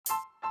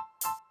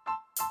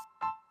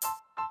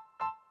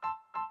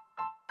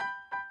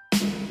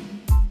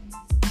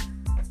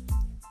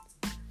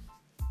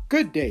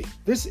Good day.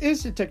 This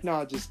is the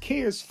Technologist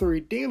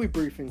KS3 Daily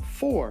Briefing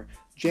for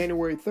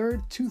January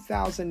 3rd,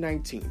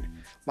 2019.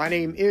 My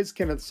name is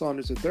Kenneth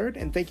Saunders III,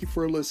 and thank you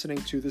for listening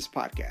to this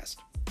podcast.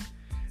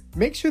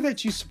 Make sure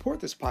that you support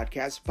this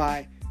podcast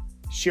by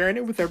sharing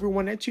it with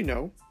everyone that you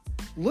know,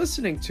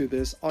 listening to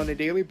this on a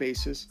daily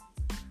basis,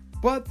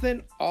 but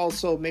then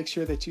also make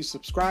sure that you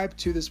subscribe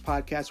to this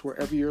podcast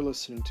wherever you're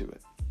listening to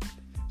it.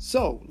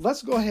 So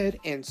let's go ahead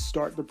and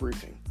start the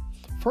briefing.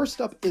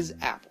 First up is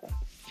Apple.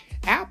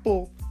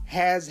 Apple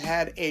has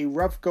had a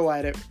rough go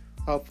at it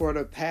for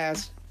the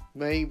past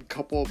maybe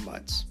couple of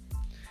months.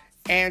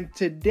 And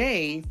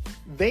today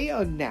they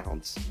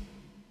announced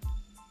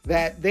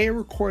that they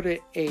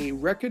recorded a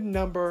record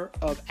number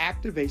of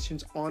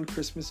activations on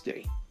Christmas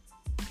Day.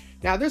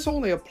 Now, this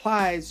only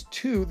applies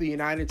to the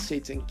United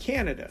States and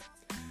Canada.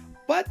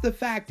 But the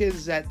fact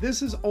is that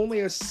this is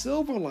only a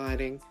silver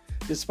lining,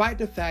 despite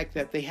the fact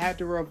that they had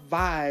to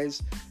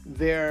revise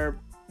their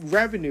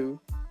revenue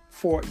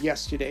for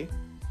yesterday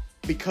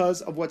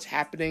because of what's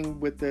happening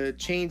with the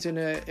change in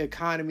the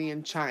economy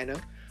in China.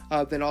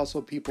 Then also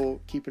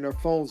people keeping their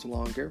phones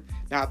longer,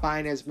 not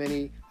buying as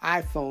many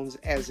iPhones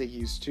as they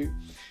used to.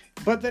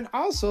 But then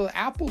also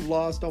Apple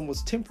lost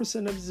almost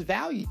 10% of its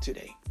value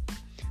today.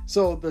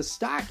 So the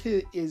stock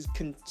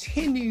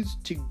continues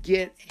to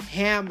get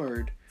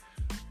hammered.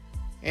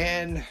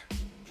 And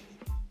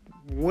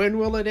when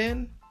will it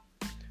end?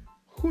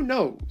 Who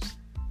knows?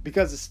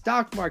 Because the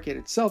stock market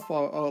itself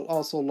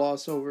also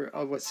lost over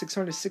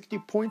 660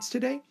 points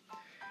today.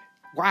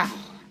 Wow,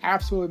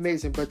 absolutely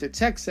amazing. But the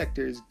tech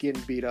sector is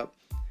getting beat up.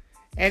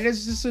 And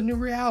it's just a new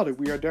reality.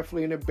 We are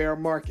definitely in a bear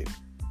market.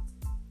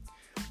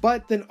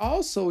 But then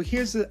also,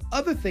 here's the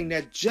other thing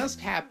that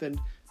just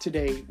happened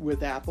today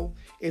with Apple,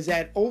 is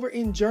that over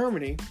in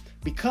Germany,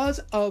 because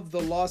of the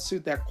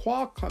lawsuit that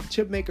Qualcomm,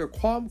 chip maker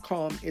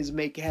Qualcomm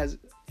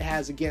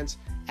has against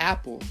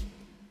Apple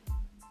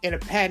in a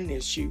patent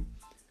issue,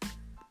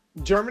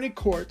 Germany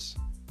courts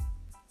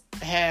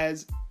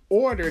has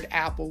ordered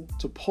Apple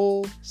to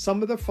pull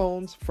some of the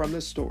phones from the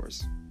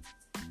stores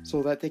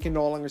so that they can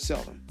no longer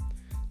sell them.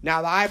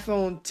 Now, the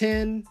iPhone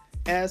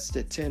XS,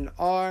 the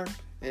XR,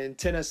 and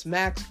XS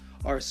Max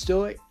are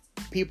still,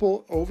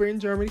 people over in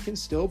Germany can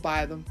still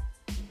buy them.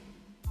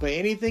 But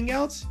anything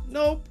else?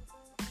 Nope.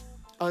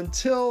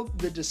 Until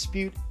the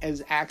dispute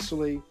has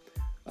actually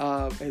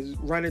has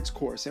run its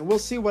course. And we'll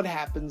see what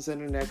happens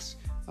in the next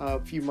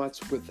few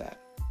months with that.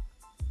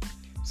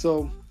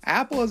 So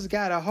Apple has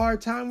got a hard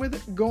time with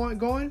it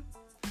going,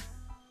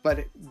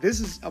 but this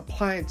is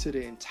applying to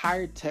the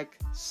entire tech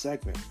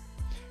segment.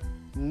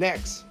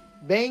 Next,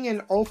 Bang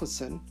 &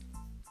 Olufsen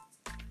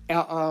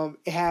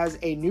has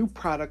a new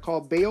product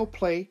called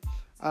Beoplay,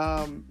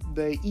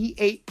 the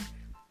E8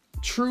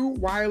 True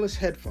Wireless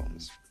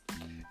Headphones.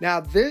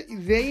 Now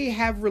they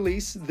have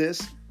released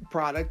this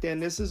product,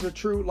 and this is a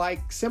true,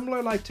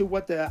 similar to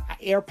what the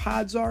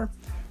AirPods are.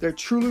 They're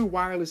truly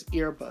wireless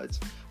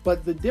earbuds.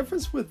 But the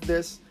difference with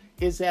this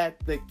is that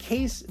the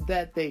case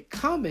that they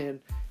come in,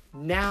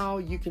 now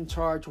you can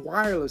charge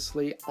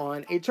wirelessly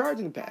on a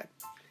charging pad,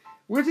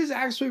 which is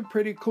actually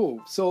pretty cool.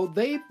 So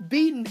they've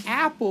beaten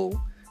Apple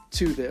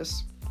to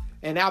this,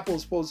 and Apple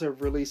was supposed to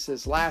have released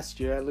this last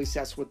year. At least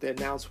that's what they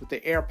announced with the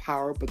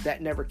AirPower, but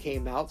that never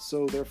came out.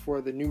 So therefore,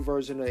 the new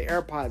version of the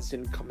AirPods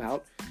didn't come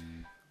out.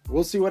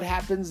 We'll see what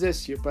happens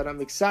this year, but I'm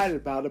excited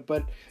about it.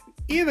 But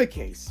either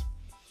case,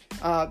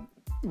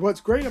 what's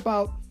great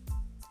about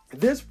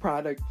this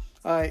product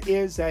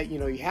is that, you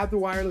have the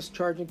wireless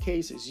charging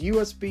case, it's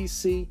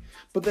USB-C,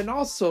 but then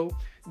also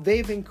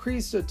they've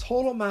increased the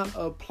total amount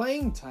of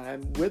playing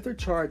time with their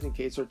charging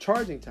case or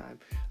charging time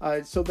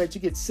so that you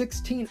get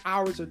 16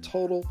 hours of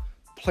total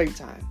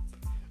playtime,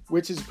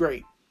 which is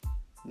great.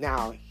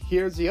 Now,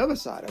 here's the other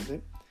side of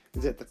it,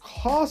 is that the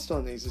cost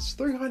on these is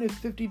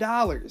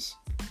 $350.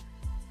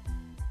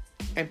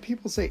 And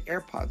people say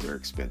AirPods are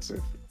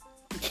expensive.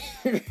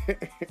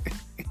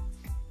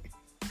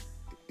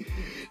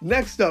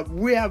 Next up,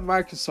 we have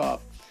Microsoft.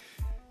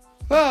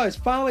 Oh, it's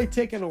finally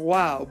taken a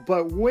while,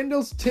 but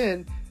Windows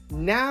 10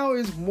 now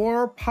is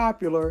more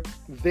popular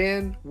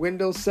than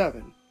Windows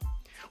 7,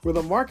 with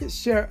a market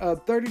share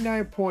of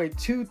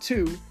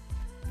 39.22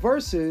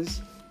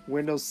 versus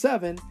Windows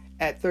 7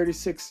 at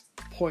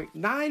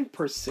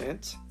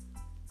 36.9%.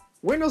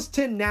 Windows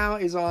 10 now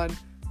is on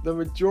the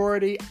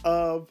majority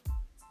of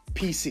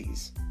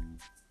PCs.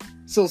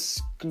 So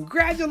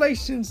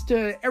congratulations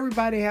to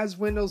everybody who has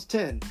Windows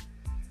 10.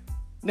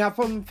 Now,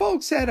 from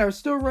folks that are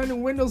still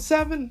running Windows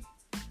 7,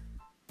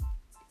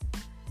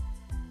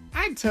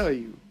 I tell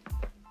you,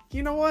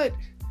 you know what?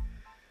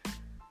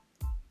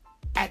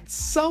 At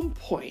some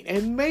point,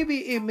 and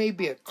maybe it may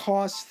be a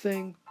cost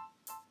thing,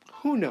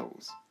 who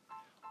knows?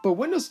 But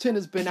Windows 10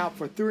 has been out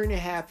for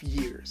 3.5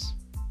 years.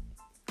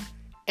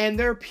 And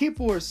there are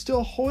people who are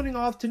still holding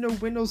off to their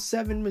Windows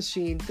 7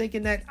 machine,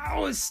 thinking that,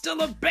 it's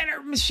still a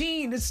better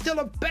machine. It's still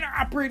a better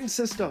operating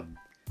system.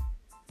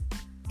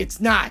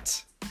 It's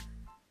not.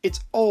 It's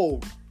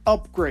old.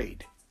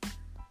 Upgrade.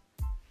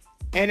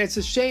 And it's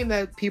a shame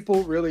that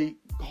people really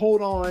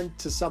hold on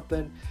to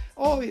something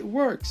Oh, it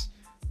works.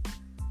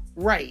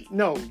 Right.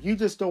 No, you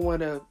just don't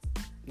want to.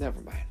 Never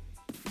mind.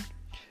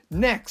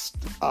 Next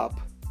up.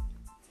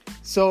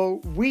 So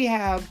we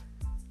have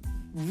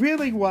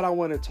really what I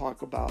want to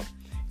talk about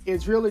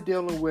is really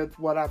dealing with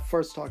what I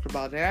first talked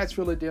about. And that's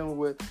really dealing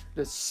with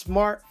the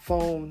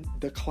smartphone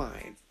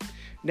decline.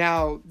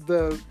 Now,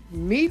 the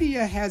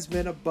media has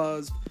been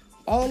abuzz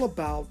all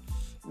about,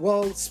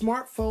 well,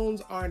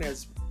 smartphones aren't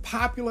as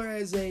popular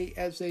as they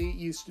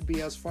used to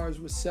be as far as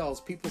with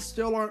sales. People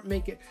still aren't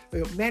making,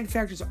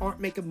 manufacturers aren't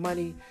making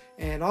money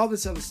and all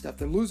this other stuff.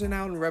 They're losing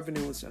out on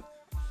revenue and stuff.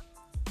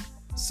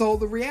 So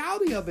the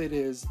reality of it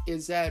is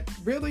that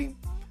really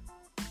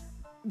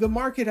the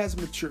market has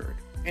matured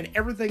and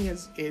everything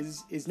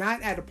is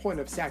not at a point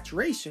of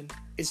saturation.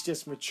 It's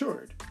just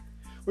matured,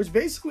 which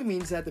basically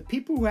means that the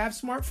people who have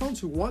smartphones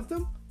who want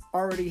them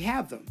already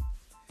have them.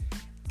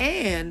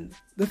 And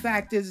the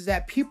fact is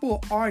that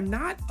people are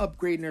not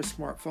upgrading their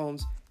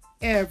smartphones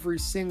every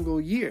single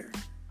year.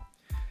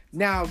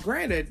 Now,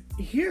 granted,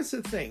 here's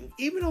the thing.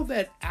 Even though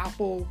that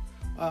Apple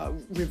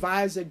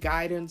revised the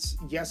guidance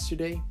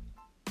yesterday,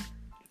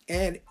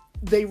 and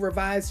they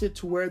revised it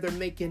to where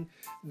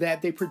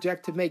they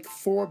project to make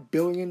 $4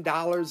 billion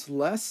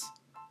less,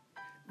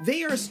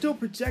 they are still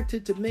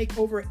projected to make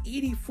over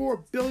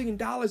 $84 billion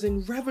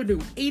in revenue.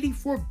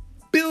 $84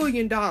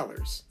 billion.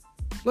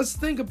 Let's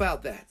think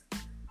about that.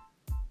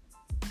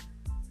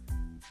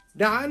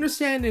 Now, I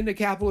understand in the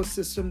capitalist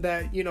system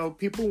that,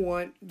 people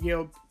want,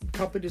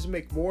 companies to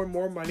make more and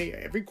more money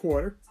every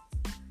quarter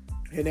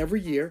and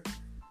every year.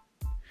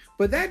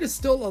 But that is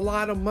still a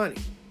lot of money.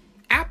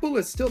 Apple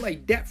is still a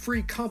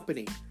debt-free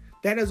company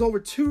that has over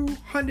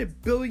 $200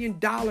 billion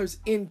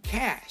in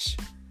cash.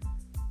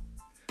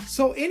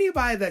 So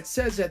anybody that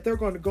says that they're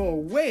going to go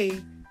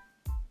away,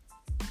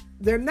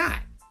 they're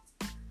not.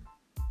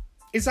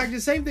 It's like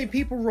the same thing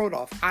people wrote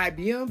off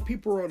IBM,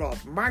 people wrote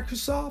off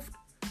Microsoft.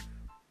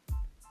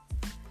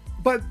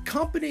 But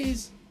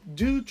companies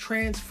do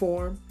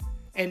transform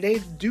and they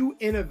do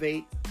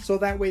innovate so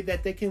that way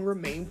that they can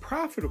remain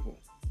profitable.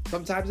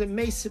 Sometimes it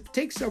may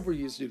take several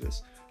years to do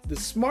this. The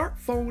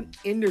smartphone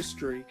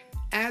industry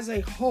as a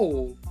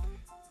whole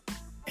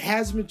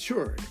has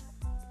matured.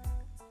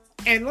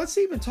 And let's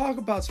even talk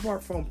about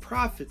smartphone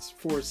profits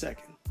for a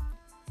second.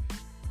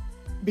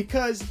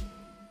 Because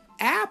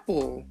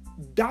Apple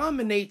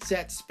dominates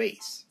that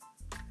space.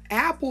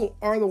 Apple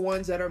are the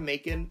ones that are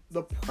making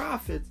the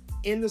profit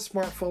in the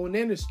smartphone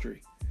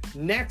industry.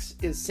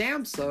 Next is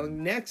Samsung,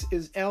 next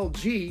is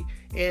LG,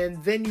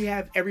 and then you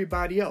have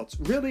everybody else.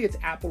 Really, it's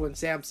Apple and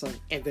Samsung,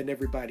 and then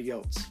everybody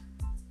else.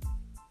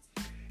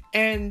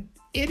 And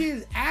it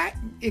is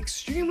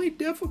extremely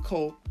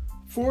difficult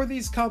for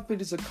these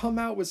companies to come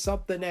out with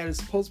something that is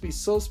supposed to be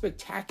so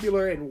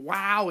spectacular and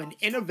wow and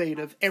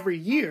innovative every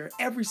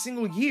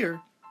single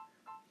year.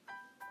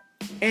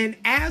 And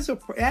as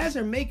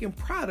they're making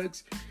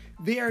products,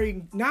 they are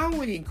not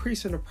only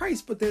increasing the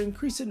price, but they're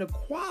increasing the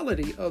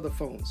quality of the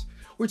phones.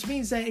 Which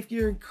means that if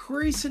you're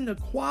increasing the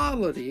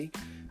quality,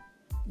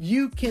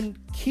 you can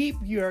keep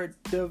your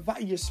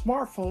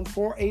smartphone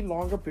for a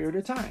longer period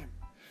of time.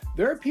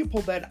 There are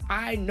people that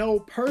I know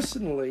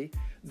personally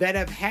that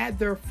have had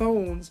their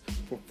phones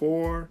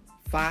for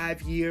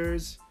 4-5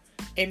 years,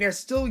 and they're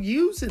still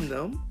using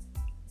them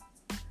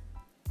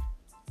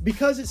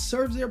because it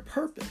serves their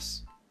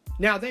purpose.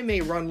 Now, they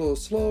may run a little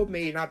slow,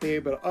 may not be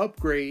able to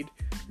upgrade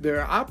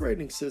their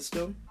operating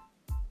system,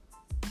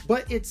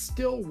 but it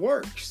still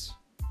works.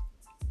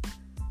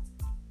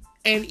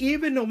 And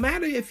even no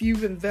matter if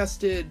you've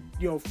invested,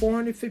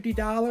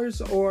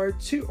 $450 or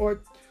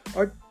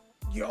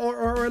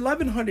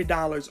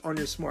 $1,100 on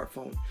your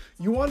smartphone,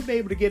 you want to be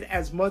able to get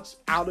as much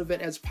out of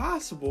it as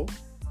possible.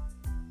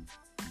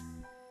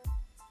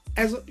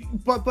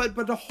 But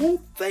the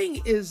whole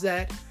thing is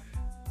that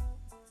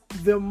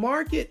the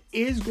market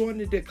is going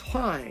to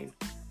decline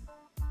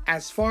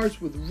as far as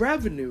with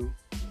revenue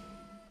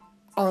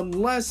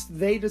unless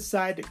they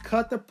decide to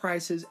cut the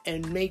prices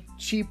and make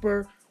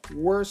cheaper,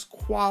 worse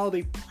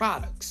quality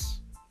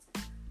products.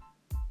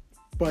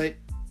 But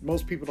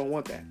most people don't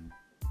want that.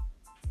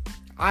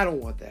 I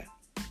don't want that.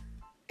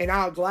 And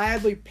I'll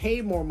gladly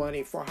pay more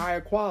money for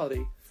higher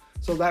quality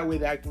so that way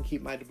that I can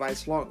keep my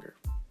device longer.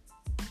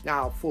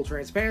 Now, full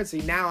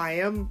transparency, now I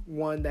am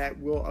one that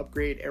will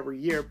upgrade every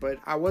year, but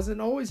I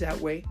wasn't always that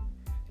way.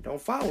 Don't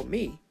follow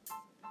me.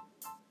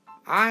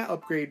 I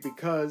upgrade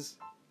because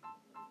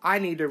I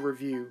need to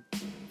review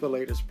the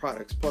latest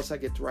products. Plus, I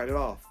get to write it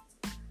off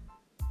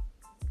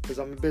because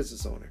I'm a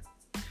business owner.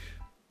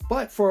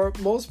 But for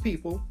most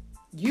people,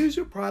 use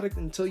your product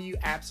until you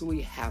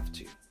absolutely have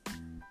to.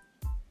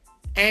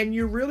 And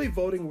you're really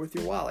voting with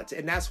your wallets.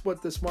 And that's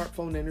what the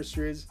smartphone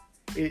industry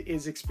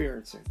is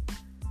experiencing.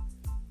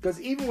 Because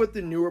even with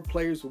the newer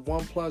players with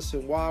OnePlus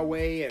and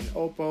Huawei and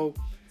Oppo,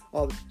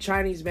 all the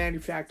Chinese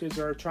manufacturers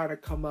are trying to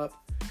come up.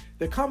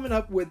 They're coming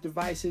up with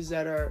devices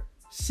that are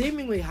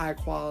seemingly high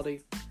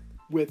quality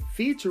with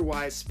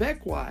feature-wise,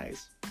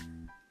 spec-wise.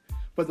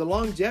 But the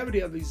longevity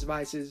of these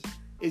devices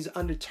is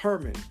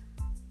undetermined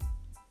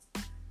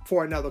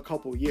for another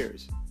couple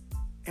years.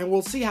 and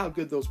we'll see how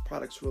good those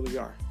products really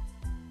are.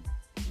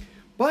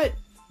 But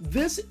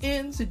this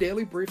ends the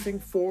daily briefing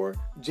for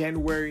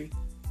January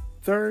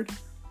 3rd,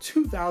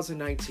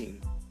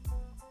 2019.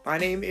 My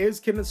name is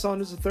Kenneth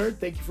Saunders III.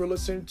 Thank you for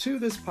listening to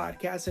this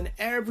podcast, and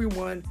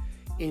everyone,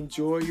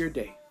 enjoy your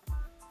day.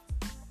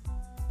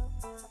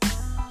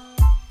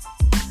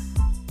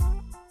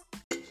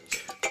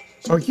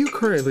 Are you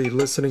currently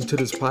listening to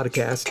this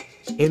podcast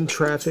in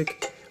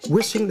traffic,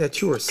 wishing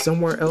that you were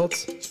somewhere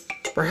else?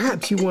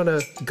 Perhaps you want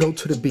to go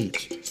to the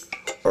beach,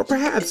 or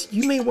perhaps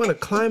you may want to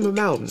climb a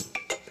mountain.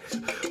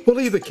 Well,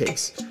 either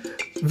case,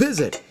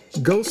 visit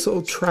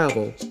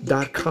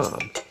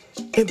GoSoTravel.com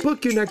and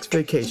book your next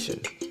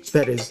vacation.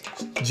 That is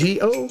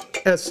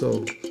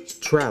GOSO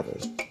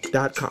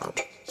Travel.com.